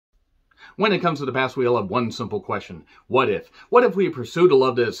When it comes to the past, we all have one simple question. What if? What if we pursued a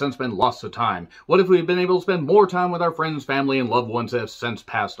love that has since been lost to time? What if we had been able to spend more time with our friends, family, and loved ones that have since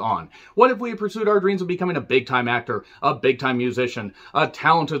passed on? What if we had pursued our dreams of becoming a big-time actor, a big-time musician, a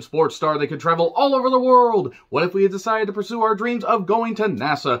talented sports star that could travel all over the world? What if we had decided to pursue our dreams of going to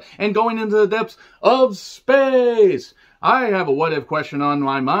NASA and going into the depths of space? I have a what-if question on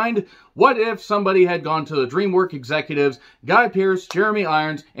my mind. What if somebody had gone to the DreamWorks executives, Guy Pearce, Jeremy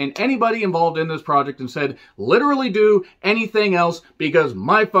Irons, and anybody involved in this project and said, literally do anything else because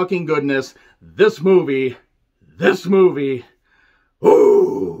my fucking goodness, this movie,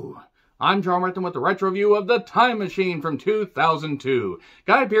 ooh. I'm John Rant with the retro review of The Time Machine from 2002.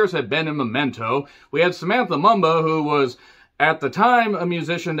 Guy Pearce had been in Memento. We had Samantha Mumba, who was at the time a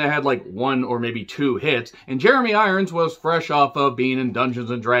musician that had like 1 or maybe 2 hits, and Jeremy Irons was fresh off of being in Dungeons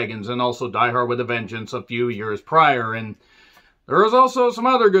 & Dragons and also Die Hard with a Vengeance a few years prior. And there was also some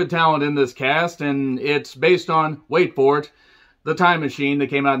other good talent in this cast, and it's based on, wait for it, The Time Machine that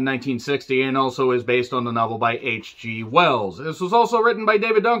came out in 1960 and also is based on the novel by H.G. Wells. This was also written by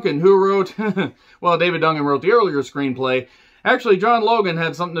David Duncan, who wrote, well, David Duncan wrote the earlier screenplay. Actually, John Logan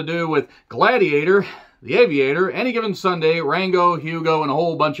had something to do with Gladiator, The Aviator, Any Given Sunday, Rango, Hugo, and a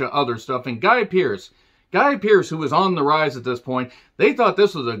whole bunch of other stuff. And Guy Pearce, who was on the rise at this point, they thought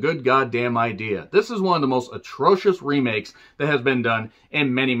this was a good goddamn idea. This is one of the most atrocious remakes that has been done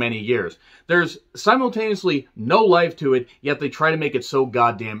in many, many years. There's simultaneously no life to it, yet they try to make it so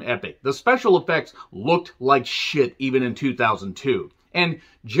goddamn epic. The special effects looked like shit even in 2002. And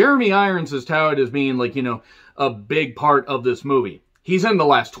Jeremy Irons is touted as being like, you know, a big part of this movie. He's in the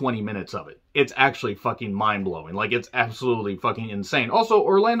last 20 minutes of it. It's actually fucking mind-blowing. Like, it's absolutely fucking insane. Also,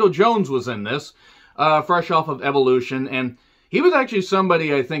 Orlando Jones was in this, fresh off of Evolution, and he was actually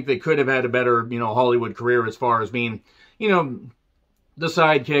somebody I think that could have had a better, you know, Hollywood career as far as being, you know, the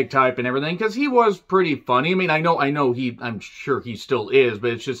sidekick type and everything, because he was pretty funny. I mean, I'm sure he still is,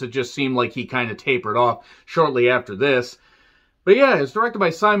 but it just seemed like he kind of tapered off shortly after this. But yeah, it's directed by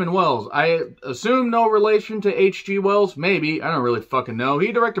Simon Wells. I assume no relation to H.G. Wells. Maybe. I don't really fucking know.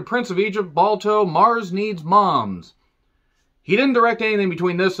 He directed Prince of Egypt, Balto, Mars Needs Moms. He didn't direct anything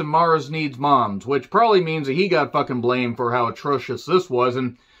between this and Mars Needs Moms, which probably means that he got fucking blamed for how atrocious this was.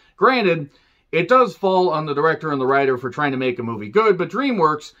 And granted, it does fall on the director and the writer for trying to make a movie good, but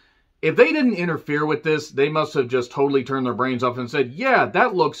DreamWorks, if they didn't interfere with this, they must have just totally turned their brains off and said, yeah,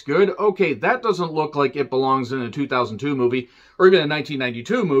 that looks good. Okay, that doesn't look like it belongs in a 2002 movie or even a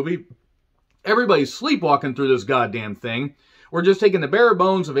 1992 movie. Everybody's sleepwalking through this goddamn thing. We're just taking the bare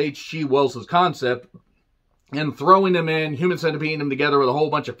bones of H.G. Wells' concept and throwing them in, human centipeding them together with a whole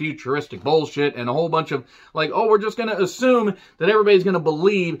bunch of futuristic bullshit and a whole bunch of, like, oh, we're just going to assume that everybody's going to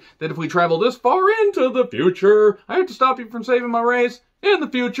believe that if we travel this far into the future, I have to stop you from saving my race. In the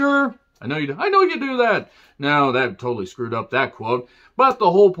future. I know you do that. No, that totally screwed up that quote. But the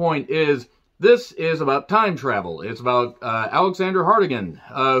whole point is, this is about time travel. It's about Alexander Hartigan,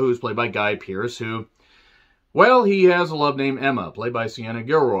 who's played by Guy Pearce, who, well, he has a love named Emma, played by Sienna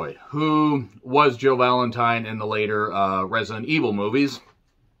Gilroy, who was Jill Valentine in the later Resident Evil movies.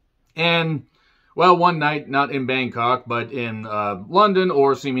 And, well, one night, not in Bangkok, but in London,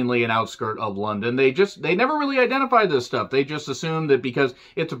 or seemingly an outskirt of London, they never really identified this stuff. They just assumed that because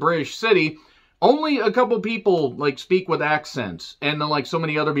it's a British city, only a couple people, like, speak with accents. And then, like, so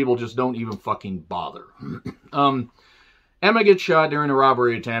many other people just don't even fucking bother. Emma gets shot during a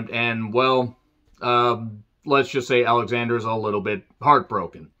robbery attempt, and, well, let's just say Alexander's a little bit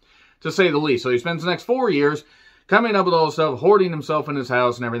heartbroken, to say the least. So he spends the next 4 years coming up with all this stuff, hoarding himself in his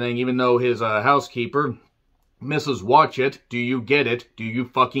house and everything, even though his housekeeper, Mrs. Watchett, do you get it? Do you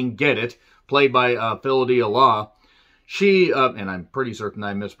fucking get it? Played by Philida Law. She, and I'm pretty certain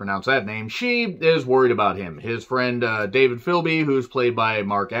I mispronounced that name, she is worried about him. His friend David Philby, who's played by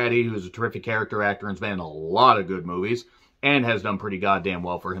Mark Addy, who's a terrific character actor and has been in a lot of good movies, and has done pretty goddamn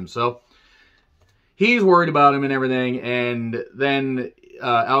well for himself. He's worried about him and everything, and then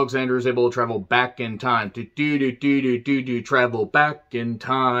Alexander is able to travel back in time travel back in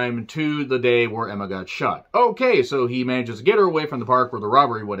time to the day where Emma got shot. Okay, so he manages to get her away from the park where the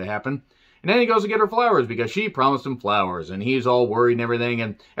robbery would have happened, and then he goes to get her flowers because she promised him flowers, and he's all worried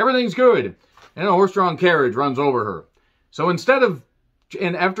and everything's good, and a horse-drawn carriage runs over her. So instead of,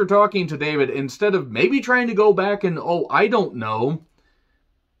 and after talking to David, instead of maybe trying to go back and, oh, I don't know,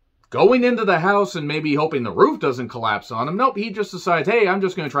 going into the house and maybe hoping the roof doesn't collapse on him. Nope, he just decides, hey, I'm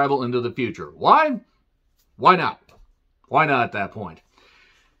just going to travel into the future. Why? Why not? Why not at that point?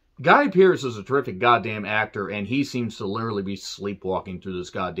 Guy Pearce is a terrific goddamn actor, and he seems to literally be sleepwalking through this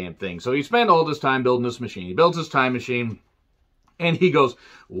goddamn thing. So he spent all this time building this machine. He builds this time machine, And he goes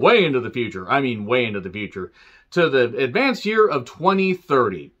way into the future. I mean, way into the future. To the advanced year of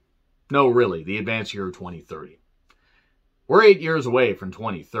 2030. No, really, the advanced year of 2030. We're 8 years away from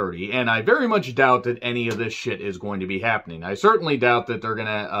 2030, and I very much doubt that any of this shit is going to be happening. I certainly doubt that they're going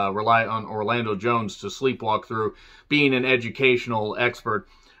to rely on Orlando Jones to sleepwalk through being an educational expert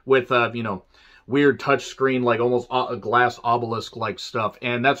with, weird touchscreen, like almost a glass obelisk-like stuff,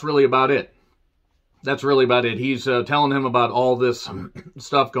 and that's really about it. That's really about it. He's telling him about all this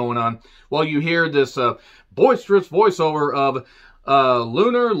stuff going on. Well, you hear this boisterous voiceover of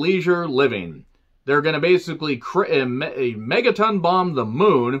lunar leisure living. They're going to basically a megaton bomb the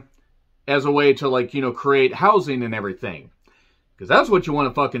moon as a way to, create housing and everything. Because that's what you want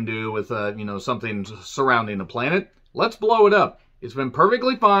to fucking do with, something surrounding the planet. Let's blow it up. It's been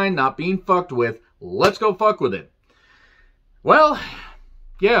perfectly fine not being fucked with. Let's go fuck with it. Well,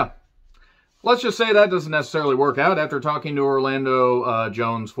 yeah. Let's just say that doesn't necessarily work out. After talking to Orlando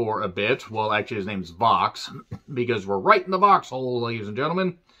Jones for a bit, well, actually his name's Vox, because we're right in the Vox hole, ladies and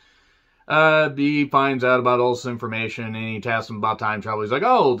gentlemen. He finds out about all this information, and he asks him about time travel. He's like,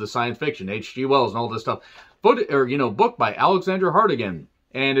 oh, the science fiction, H.G. Wells, and all this stuff. Book by Alexander Hartigan.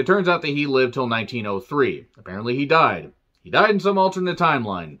 And it turns out that he lived till 1903. Apparently he died. He died in some alternate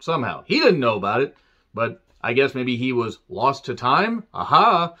timeline, somehow. He didn't know about it, but I guess maybe he was lost to time?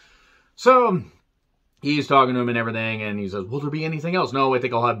 Aha! So, he's talking to him and everything, and he says, will there be anything else? No, I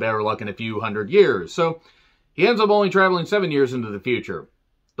think I'll have better luck in a few hundred years. So, he ends up only traveling 7 years into the future.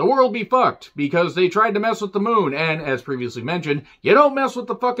 The world be fucked, because they tried to mess with the moon, and, as previously mentioned, you don't mess with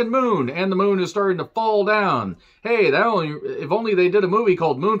the fucking moon, and the moon is starting to fall down. Hey, if only they did a movie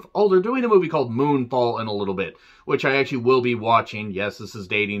called oh, they're doing a movie called Moonfall in a little bit, which I actually will be watching. Yes, this is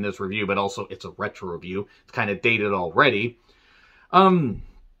dating this review, but also it's a retro review. It's kind of dated already.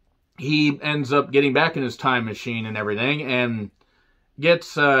 He ends up getting back in his time machine and everything, and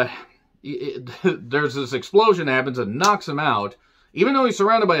gets, there's this explosion that happens and knocks him out. Even though he's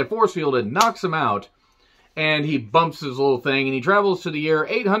surrounded by a force field, it knocks him out, and he bumps his little thing, and he travels to the year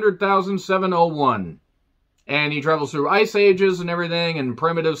 800,701. And he travels through ice ages and everything, and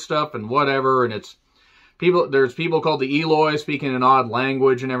primitive stuff and whatever, and there's people called the Eloi speaking an odd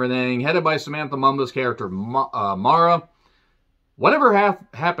language and everything, headed by Samantha Mumba's character, Mara. Whatever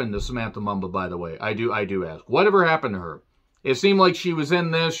happened to Samantha Mumba, by the way? I do ask. Whatever happened to her? It seemed like she was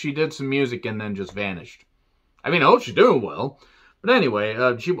in this, she did some music, and then just vanished. I mean, I hope she's doing well. But anyway,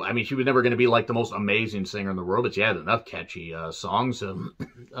 she was never going to be like the most amazing singer in the world, but she had enough catchy songs.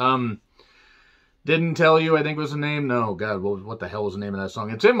 Didn't tell you, I think was the name. No, God, what the hell was the name of that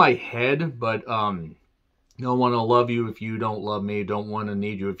song? It's in my head, but don't want to love you if you don't love me. Don't want to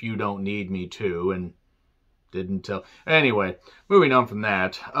need you if you don't need me too. And didn't tell. Anyway, moving on from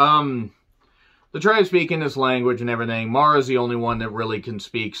that. The tribe speaking this language and everything. Mara's the only one that really can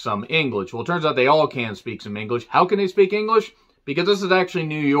speak some English. Well, it turns out they all can speak some English. How can they speak English? Because this is actually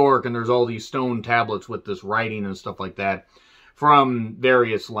New York, and there's all these stone tablets with this writing and stuff like that from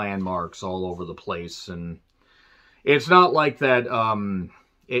various landmarks all over the place. And it's not like that,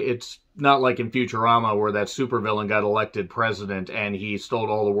 it's not like in Futurama where that supervillain got elected president and he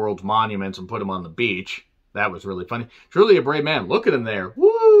stole all the world's monuments and put them on the beach. That was really funny. Truly a brave man. Look at him there.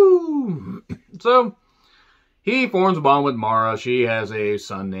 Woo! So, he forms a bond with Mara. She has a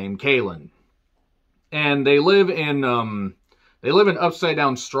son named Kalen. And they live in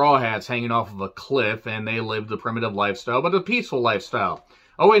upside-down straw hats hanging off of a cliff, and they live the primitive lifestyle, but a peaceful lifestyle.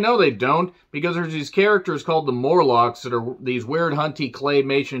 Oh, wait, no, they don't, because there's these characters called the Morlocks that are these weird hunty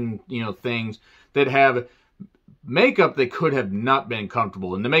claymation, things that have makeup that could have not been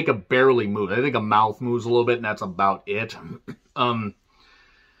comfortable, and the makeup barely moves. I think a mouth moves a little bit, and that's about it.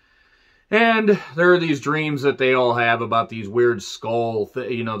 And there are these dreams that they all have about these weird skull,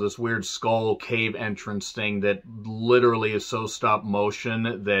 this weird skull cave entrance thing that literally is so stop motion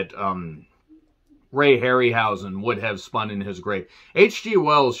that Ray Harryhausen would have spun in his grave. H.G.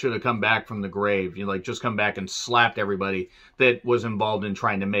 Wells should have come back from the grave, just come back and slapped everybody that was involved in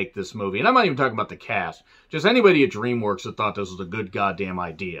trying to make this movie. And I'm not even talking about the cast. Just anybody at DreamWorks that thought this was a good goddamn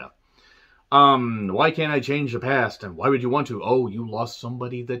idea. Why can't I change the past? And why would you want to? Oh, you lost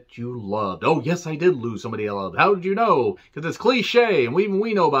somebody that you loved. Oh, yes, I did lose somebody I loved. How did you know? Because it's cliche, and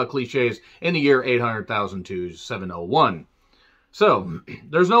we know about cliches in the year 800,701. So,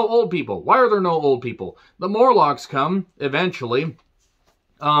 there's no old people. Why are there no old people? The Morlocks come, eventually,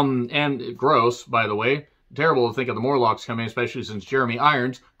 and gross, by the way. Terrible to think of the Morlocks coming, especially since Jeremy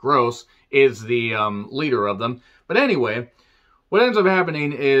Irons, gross, is the leader of them. But anyway, what ends up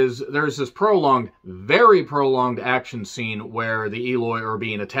happening is there's this prolonged, very prolonged action scene where the Eloi are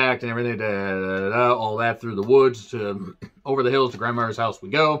being attacked and everything, all that through the woods to over the hills to Grandmother's house we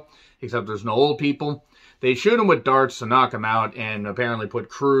go, except there's no old people. They shoot them with darts to knock them out and apparently put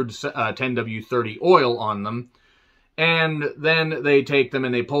crude 10W30 oil on them. And then they take them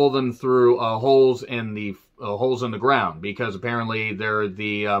and they pull them through holes in the ground because apparently they're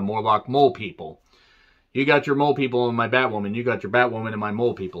the Morlock mole people. You got your mole people and my Batwoman. You got your Batwoman and my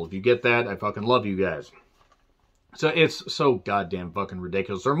mole people. If you get that, I fucking love you guys. So it's so goddamn fucking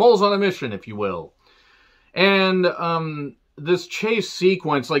ridiculous. They're moles on a mission, if you will. And this chase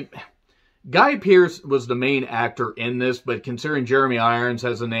sequence, like, Guy Pearce was the main actor in this, but considering Jeremy Irons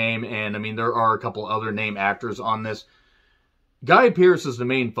has a name, and I mean, there are a couple other name actors on this, Guy Pearce is the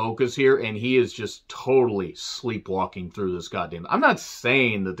main focus here, and he is just totally sleepwalking through this goddamn... I'm not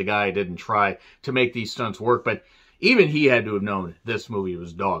saying that the guy didn't try to make these stunts work, but even he had to have known this movie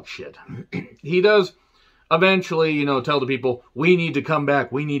was dog shit. He does eventually, you know, tell the people, we need to come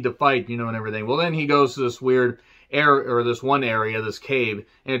back, we need to fight, you know, and everything. Well, then he goes to this weird area, or this one area, this cave,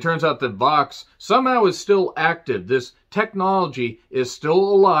 and it turns out that Vox somehow is still active. This technology is still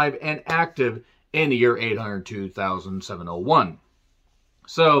alive and active in the year 802,701.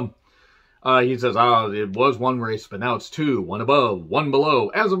 So, he says, it was one race, but now it's two. One above, one below.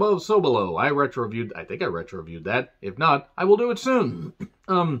 As above, so below. I think I retro-reviewed that. If not, I will do it soon.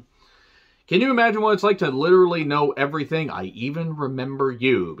 Can you imagine what it's like to literally know everything? I even remember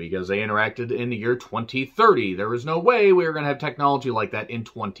you, because they interacted in the year 2030. There was no way we were going to have technology like that in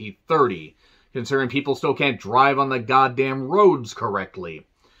 2030, considering people still can't drive on the goddamn roads correctly.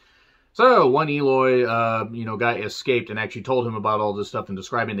 So, one Eloi, guy escaped and actually told him about all this stuff and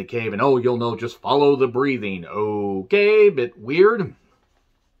describing the cave. And, oh, you'll know, just follow the breathing. Okay, bit weird.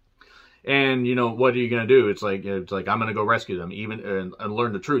 And, you know, what are you going to do? It's like I'm going to go rescue them even and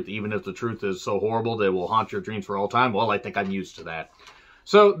learn the truth. Even if the truth is so horrible that it will haunt your dreams for all time. Well, I think I'm used to that.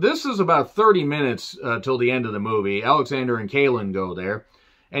 So, this is about 30 minutes till the end of the movie. Alexander and Kaylin go there.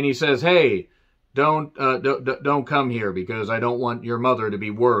 And he says, hey... Don't come here because I don't want your mother to be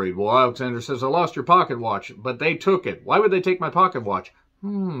worried. Well, Alexander says, I lost your pocket watch, but they took it. Why would they take my pocket watch?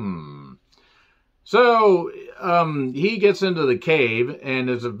 So, he gets into the cave, and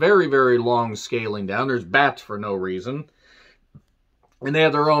there's a very, very long scaling down. There's bats for no reason. And they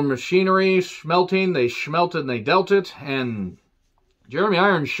have their own machinery, smelting. They schmelted and they dealt it. And Jeremy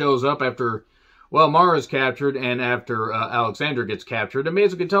Irons shows up after... well, Mara's captured, and after Alexander gets captured, and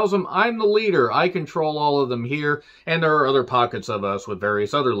basically tells him, I'm the leader, I control all of them here, and there are other pockets of us with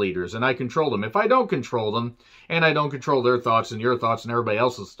various other leaders, and I control them. If I don't control them, and I don't control their thoughts and your thoughts and everybody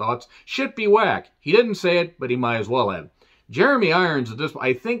else's thoughts, shit be whack. He didn't say it, but he might as well have. Jeremy Irons, at this point,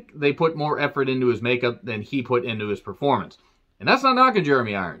 I think they put more effort into his makeup than he put into his performance. And that's not knocking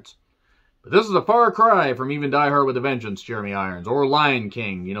Jeremy Irons. But this is a far cry from even Die Hard with a Vengeance, Jeremy Irons, or Lion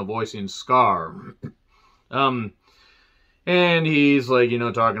King, you know, voicing Scar. And he's, like, you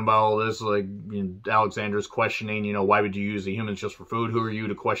know, talking about all this, like, Alexander's questioning, you know, why would you use the humans just for food? Who are you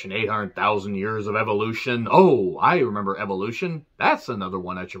to question 800,000 years of evolution? Oh, I remember Evolution. That's another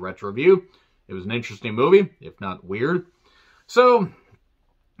one I should retro-review. It was an interesting movie, if not weird. So,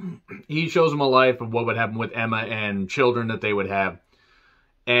 he shows him a life of what would happen with Emma and children that they would have.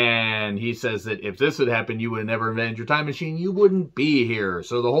 And he says that if this had happened, you would have never invented your time machine. You wouldn't be here.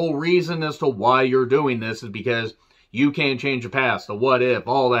 So the whole reason as to why you're doing this is because you can't change the past, the what if,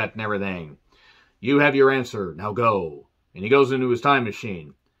 all that and everything. You have your answer. Now go. And he goes into his time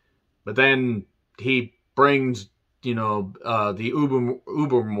machine. But then he brings, you know, the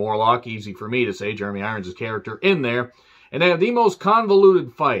Uber Morlock, easy for me to say, Jeremy Irons' character, in there. And they have the most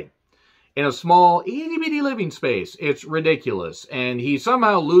convoluted fight. In a small, itty-bitty living space. It's ridiculous. And he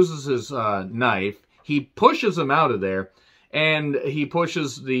somehow loses his knife. He pushes him out of there. And he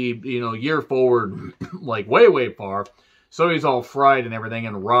pushes the, you know, year forward, like, way, way far. So he's all fried and everything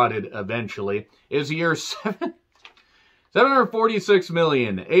and rotted eventually. Is the year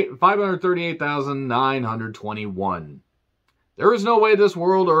 746,538,921. There is no way this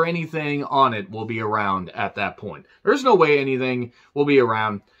world or anything on it will be around at that point. There's no way anything will be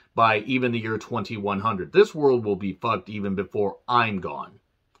around by even the year 2100. This world will be fucked even before I'm gone.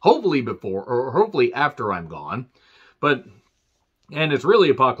 Hopefully before, or hopefully after I'm gone. But, and it's really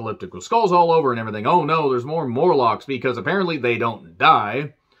apocalyptic with skulls all over and everything. Oh no, there's more Morlocks because apparently they don't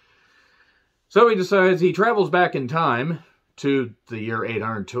die. So he decides he travels back in time to the year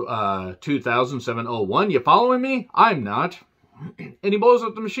 200701. You following me? I'm not. And he blows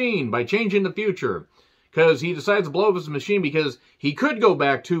up the machine by changing the future. Because he decides to blow up his machine because he could go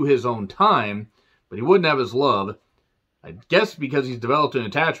back to his own time, but he wouldn't have his love. I guess because he's developed an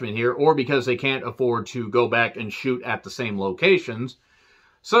attachment here, or because they can't afford to go back and shoot at the same locations.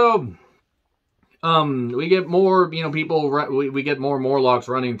 So, we get more, we get more Morlocks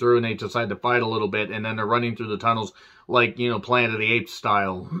running through, and they decide to fight a little bit, and then they're running through the tunnels like, Planet of the Apes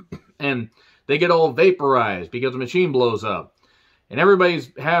style. And they get all vaporized because the machine blows up. And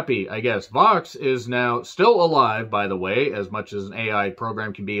everybody's happy, I guess. Vox is now still alive, by the way, as much as an AI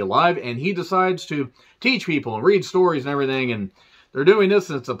program can be alive, and he decides to teach people and read stories and everything, and they're doing this,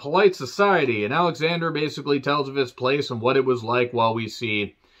 and it's a polite society, and Alexander basically tells of his place and what it was like while we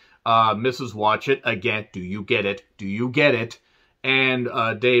see Mrs. Watchett, again, do you get it? Do you get it? And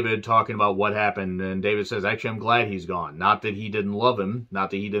David talking about what happened, and David says, actually, I'm glad he's gone. Not that he didn't love him, not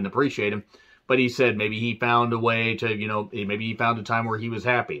that he didn't appreciate him, but he said maybe he found a way to, maybe he found a time where he was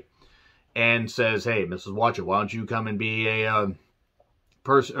happy. And says, hey, Mrs. Watchett, why don't you come and be a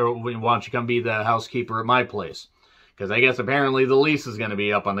person, or why don't you come be the housekeeper at my place? Because I guess apparently the lease is going to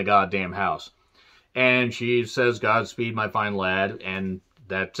be up on the goddamn house. And she says, Godspeed, my fine lad, and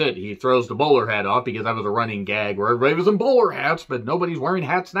that's it. He throws the bowler hat off because that was a running gag where everybody was in bowler hats, but nobody's wearing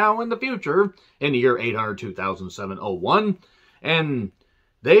hats now in the future, in the year 800-2007-01. And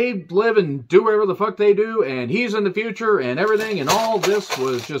they live and do whatever the fuck they do, and he's in the future and everything, and all this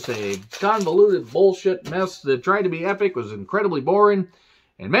was just a convoluted bullshit mess that tried to be epic, was incredibly boring,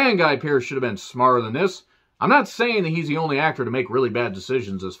 and man, Guy Pearce should have been smarter than this. I'm not saying that he's the only actor to make really bad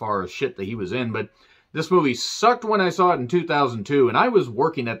decisions as far as shit that he was in, but this movie sucked when I saw it in 2002, and I was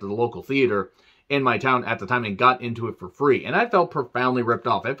working at the local theater in my town at the time and got into it for free, and I felt profoundly ripped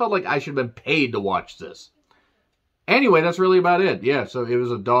off. I felt like I should have been paid to watch this. Anyway, that's really about it. Yeah, so it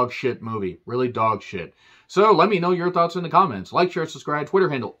was a dog shit movie. Really dog shit. So let me know your thoughts in the comments. Like, share, subscribe, Twitter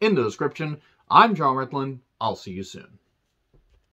handle in the description. I'm John Ritlin. I'll see you soon.